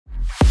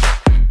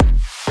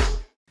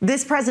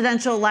This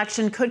presidential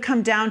election could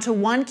come down to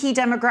one key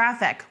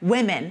demographic: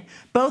 women.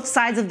 Both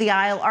sides of the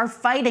aisle are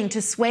fighting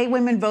to sway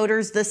women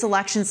voters this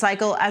election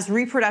cycle as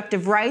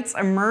reproductive rights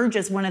emerge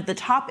as one of the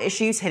top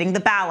issues hitting the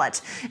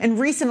ballot. In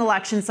recent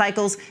election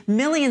cycles,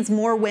 millions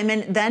more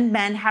women than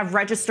men have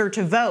registered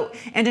to vote.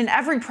 And in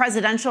every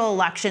presidential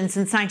election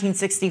since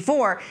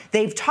 1964,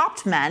 they've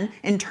topped men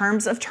in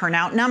terms of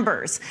turnout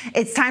numbers.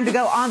 It's time to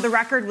go on the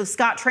record with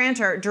Scott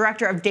Tranter,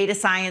 Director of Data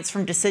Science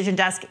from Decision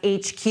Desk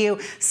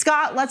HQ.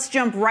 Scott, let's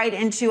jump right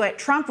into it.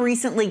 Trump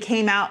recently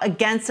came out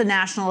against a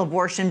national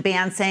abortion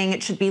ban, saying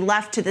it should be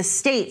left to the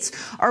states.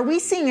 Are we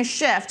seeing a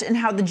shift in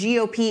how the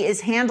GOP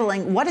is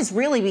handling what is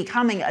really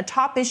becoming a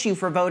top issue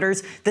for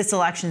voters this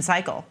election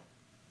cycle?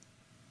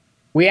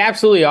 We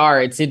absolutely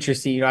are. It's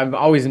interesting. I'm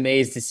always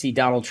amazed to see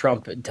Donald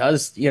Trump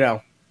does,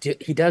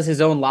 he does his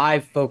own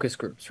live focus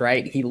groups,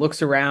 right? He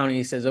looks around and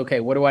he says,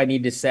 okay, what do I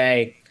need to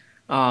say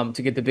to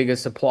get the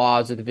biggest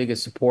applause or the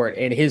biggest support?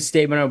 And his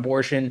statement on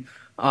abortion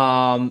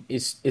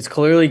is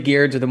clearly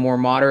geared to the more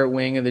moderate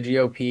wing of the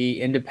GOP,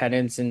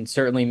 independents, and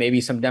certainly maybe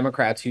some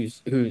Democrats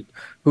who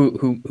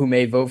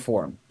may vote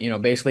for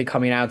him. Basically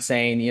coming out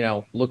saying,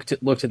 look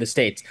to the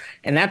states,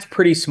 and that's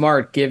pretty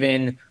smart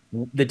given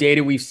the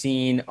data we've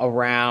seen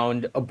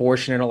around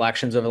abortion in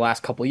elections over the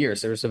last couple of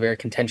years. There was a very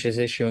contentious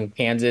issue in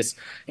Kansas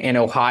and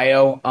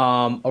Ohio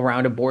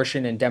around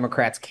abortion, and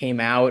Democrats came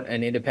out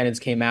and independents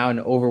came out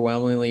and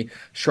overwhelmingly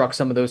struck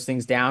some of those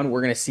things down.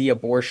 We're going to see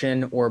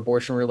abortion or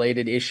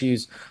abortion-related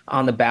issues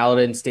on the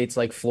ballot in states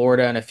like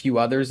Florida and a few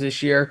others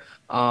this year.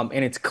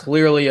 And it's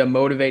clearly a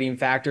motivating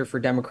factor for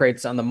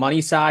Democrats on the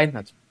money side.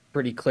 That's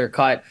pretty clear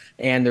cut,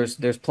 and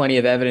there's plenty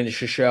of evidence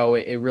to show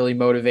it really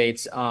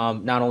motivates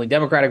not only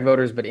Democratic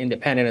voters but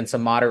independent and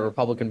some moderate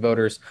Republican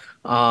voters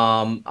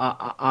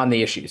on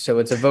the issue. So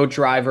it's a vote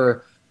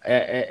driver,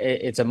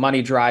 it's a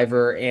money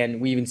driver,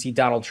 and we even see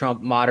Donald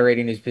Trump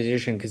moderating his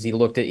position because he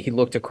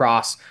looked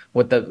across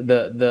what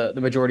the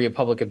majority of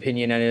public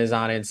opinion is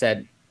on it and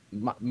said,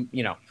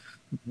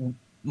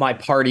 my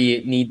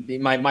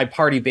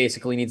party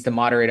basically needs to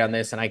moderate on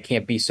this, and I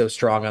can't be so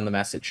strong on the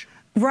message.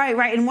 Right.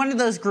 And one of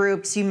those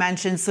groups you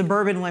mentioned,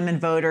 suburban women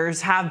voters,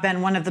 have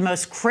been one of the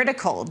most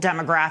critical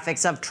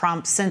demographics of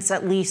Trump since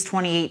at least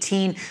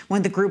 2018,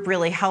 when the group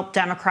really helped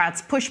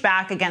Democrats push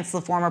back against the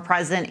former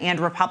president and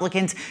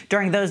Republicans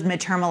during those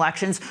midterm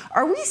elections.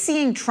 Are we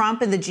seeing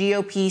Trump and the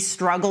GOP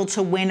struggle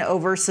to win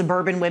over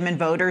suburban women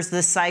voters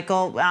this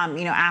cycle,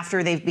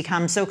 after they've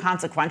become so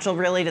consequential,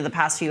 really, to the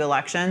past few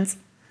elections?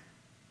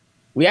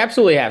 We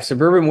absolutely have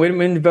suburban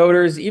women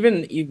voters.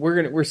 Even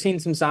we're seeing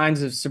some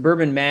signs of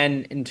suburban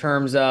men in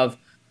terms of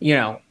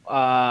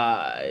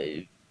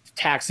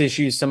tax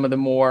issues, some of the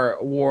more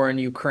war in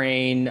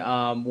Ukraine,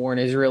 war in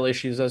Israel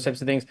issues, those types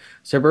of things.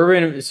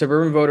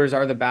 Suburban voters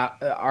are the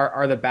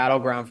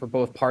battleground for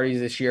both parties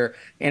this year,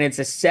 and it's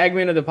a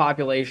segment of the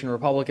population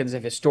Republicans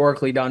have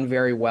historically done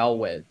very well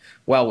with.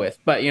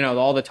 But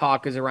all the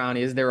talk is around,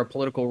 is there a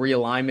political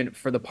realignment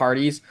for the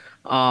parties?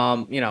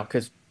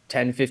 Because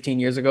 10, 15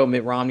 years ago,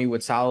 Mitt Romney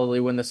would solidly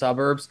win the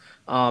suburbs,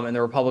 and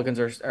the Republicans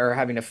are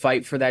having to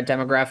fight for that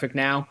demographic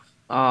now.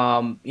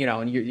 And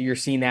you're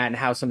seeing that in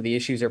how some of the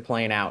issues are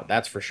playing out.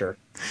 That's for sure.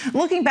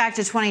 Looking back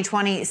to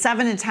 2020,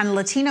 7 in 10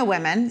 Latino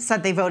women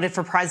said they voted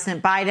for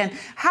President Biden.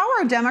 How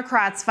are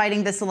Democrats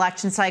fighting this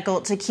election cycle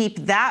to keep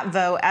that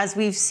vote, as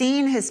we've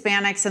seen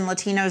Hispanics and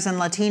Latinos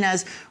and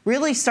Latinas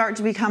really start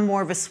to become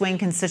more of a swing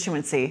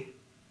constituency?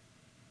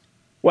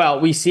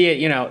 Well, we see it,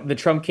 the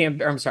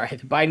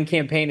Biden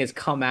campaign has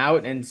come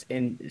out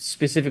and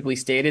specifically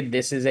stated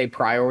this is a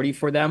priority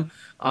for them.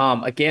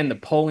 Again, the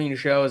polling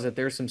shows that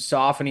there's some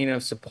softening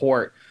of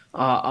support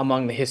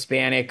among the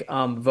Hispanic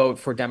vote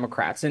for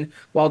Democrats. And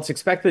while it's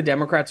expected the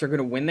Democrats are going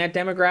to win that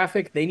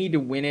demographic, they need to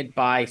win it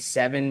by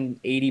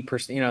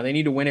 80%. They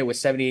need to win it with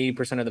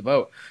 70-80% of the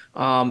vote.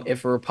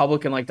 If a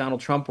Republican like Donald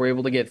Trump were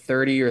able to get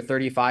 30 or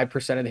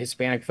 35% of the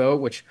Hispanic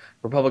vote, which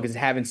Republicans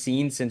haven't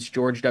seen since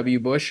George W.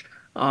 Bush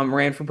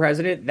ran for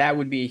president, that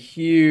would be a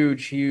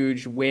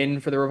huge win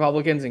for the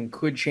Republicans and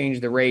could change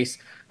the race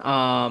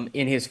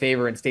in his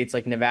favor in states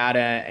like Nevada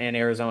and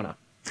Arizona.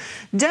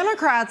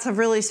 Democrats have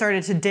really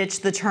started to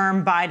ditch the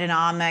term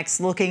Bidenomics.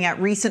 Looking at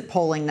recent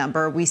polling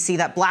number, we see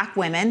that Black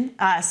women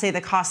say the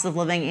cost of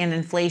living and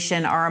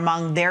inflation are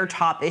among their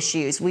top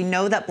issues. We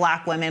know that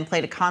Black women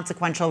played a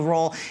consequential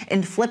role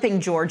in flipping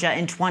Georgia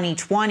in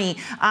 2020.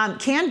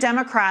 Can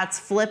Democrats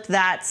flip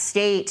that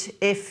state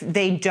if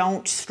they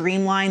don't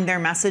streamline their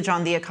message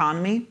on the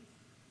economy?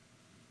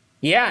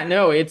 Yeah,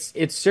 no, it's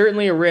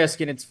certainly a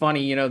risk, and it's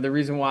funny. The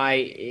reason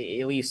why,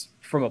 at least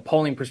from a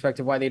polling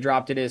perspective, why they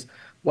dropped it is,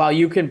 while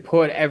you can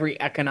put every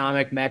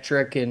economic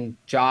metric and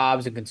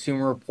jobs and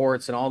consumer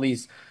reports and all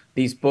these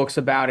books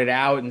about it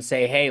out and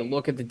say, hey,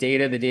 look at the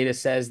data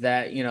says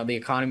that, the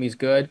economy is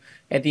good.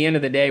 At the end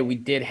of the day, we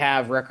did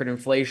have record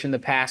inflation the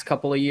past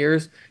couple of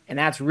years. And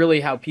that's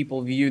really how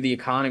people view the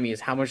economy,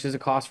 is how much does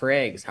it cost for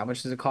eggs? How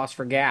much does it cost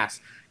for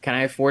gas? Can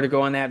I afford to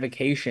go on that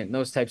vacation?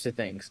 Those types of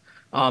things.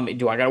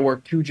 Do I got to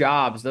work 2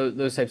 jobs?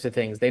 Those types of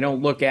things. They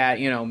don't look at,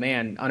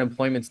 man,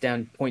 unemployment's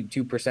down zero point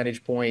 0.2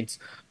 percentage points,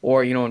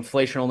 or,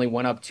 inflation only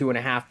went up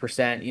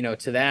 2.5%.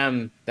 To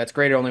them, that's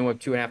great. It only went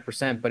up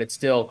 2.5%, but it's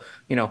still,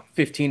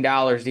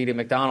 $15 to eat at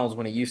McDonald's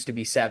when it used to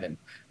be 7.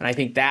 And I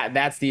think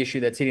that's the issue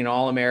that's hitting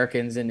all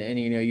Americans. And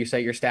you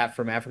cite your stat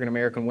from African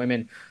American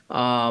women.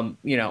 A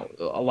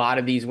lot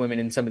of these women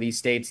in some of these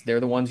states,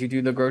 they're the ones who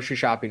do the grocery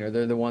shopping, or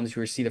they're the ones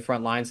who see the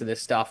front lines of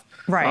this stuff,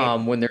 right,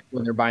 when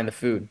they're buying the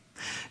food.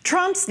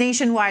 Trump's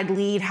nationwide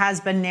lead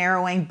has been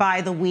narrowing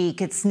by the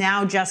week. It's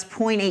now just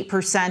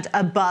 0.8%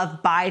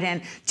 above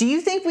Biden. Do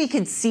you think we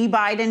could see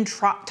Biden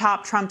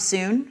top Trump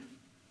soon?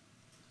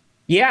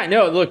 Yeah,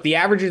 no, look, the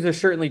averages are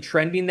certainly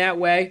trending that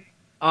way.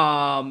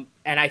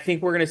 And I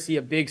think we're going to see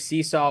a big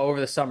seesaw over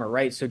the summer,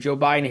 right? So Joe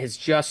Biden has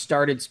just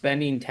started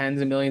spending tens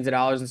of millions of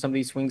dollars in some of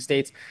these swing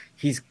states.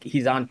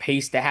 He's on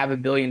pace to have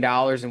 $1 billion,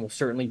 and will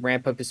certainly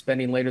ramp up his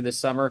spending later this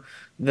summer.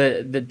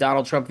 The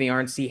Donald Trump and the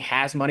RNC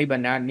has money, but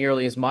not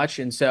nearly as much.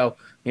 And so,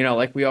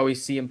 like we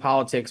always see in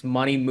politics,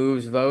 money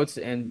moves votes,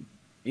 and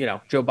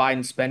Joe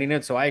Biden's spending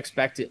it. So I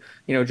expect it,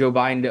 Joe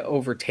Biden to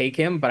overtake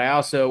him, but I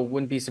also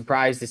wouldn't be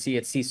surprised to see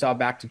it seesaw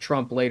back to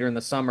Trump later in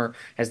the summer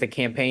as the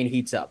campaign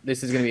heats up.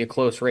 This is going to be a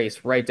close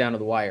race right down to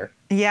the wire.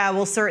 Yeah,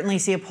 we'll certainly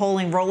see a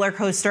polling roller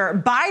coaster.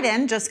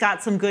 Biden just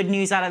got some good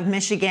news out of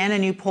Michigan. A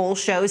new poll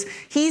shows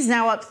he's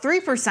now up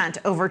 3%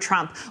 over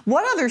Trump.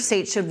 What other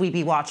states should we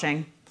be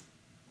watching?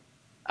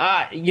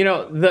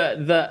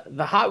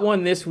 The hot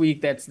one this week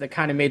that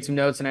kind of made some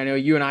notes, and I know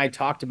you and I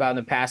talked about in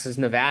the past, is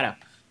Nevada.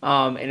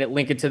 And it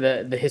linked it to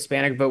the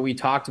Hispanic vote we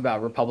talked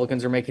about.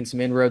 Republicans are making some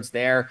inroads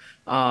there.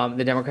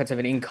 The Democrats have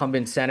an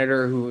incumbent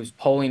senator whose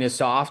polling is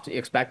soft,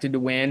 expected to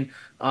win.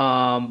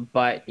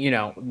 But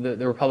the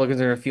Republicans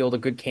are going to field a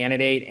good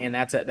candidate, and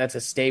that's a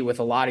state with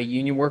a lot of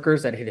union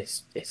workers that had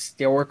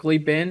historically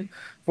been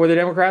for the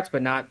Democrats,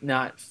 but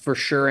not for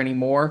sure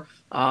anymore.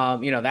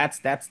 That's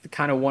the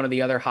kind of one of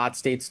the other hot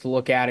states to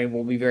look at, and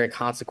will be very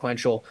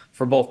consequential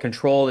for both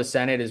control of the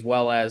Senate as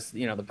well as,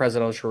 the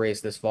presidential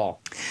race this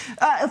fall.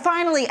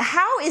 Finally,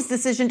 how is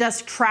Decision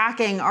Desk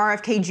tracking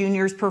RFK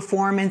Jr.'s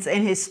performance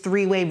in his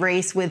three-way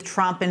race with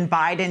Trump and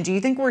Biden? Do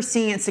you think we're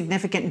seeing a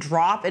significant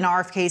drop in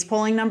RFK's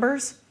polling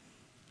numbers?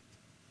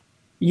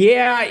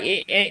 Yeah,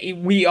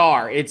 we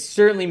are. It's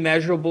certainly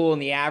measurable in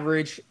the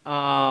average.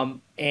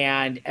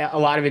 And a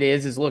lot of it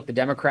is look, the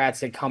Democrats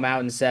had come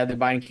out and said the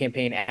Biden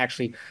campaign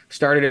actually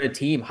started a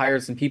team,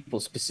 hired some people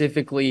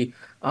specifically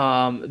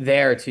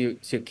there to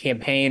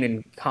campaign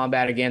and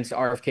combat against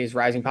RFK's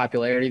rising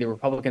popularity. The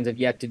Republicans have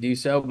yet to do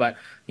so, but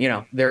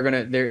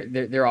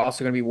they're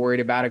also gonna be worried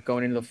about it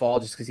going into the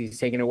fall just because he's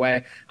taken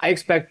away. I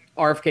expect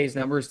RFK's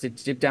numbers to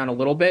dip down a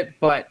little bit,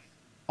 but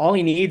all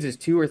he needs is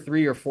 2 or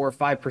 3 or 4 or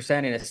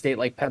 5% in a state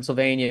like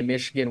Pennsylvania,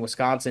 Michigan,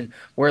 Wisconsin,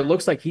 where it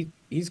looks like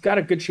he's got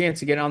a good chance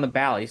to get on the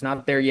ballot. He's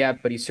not there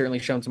yet, but he's certainly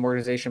shown some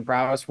organization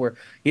prowess where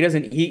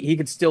he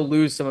could still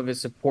lose some of his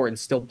support and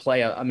still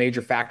play a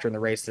major factor in the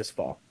race this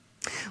fall.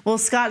 Well,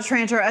 Scott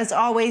Tranter, as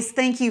always,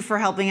 thank you for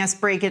helping us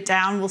break it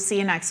down. We'll see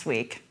you next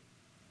week.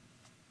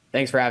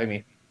 Thanks for having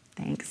me.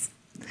 Thanks.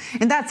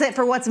 And that's it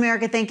for What's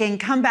America Thinking.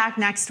 Come back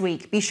next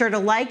week. Be sure to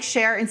like,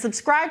 share, and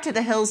subscribe to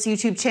The Hill's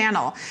YouTube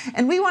channel.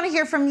 And we want to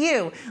hear from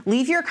you.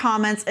 Leave your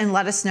comments and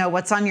let us know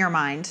what's on your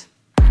mind.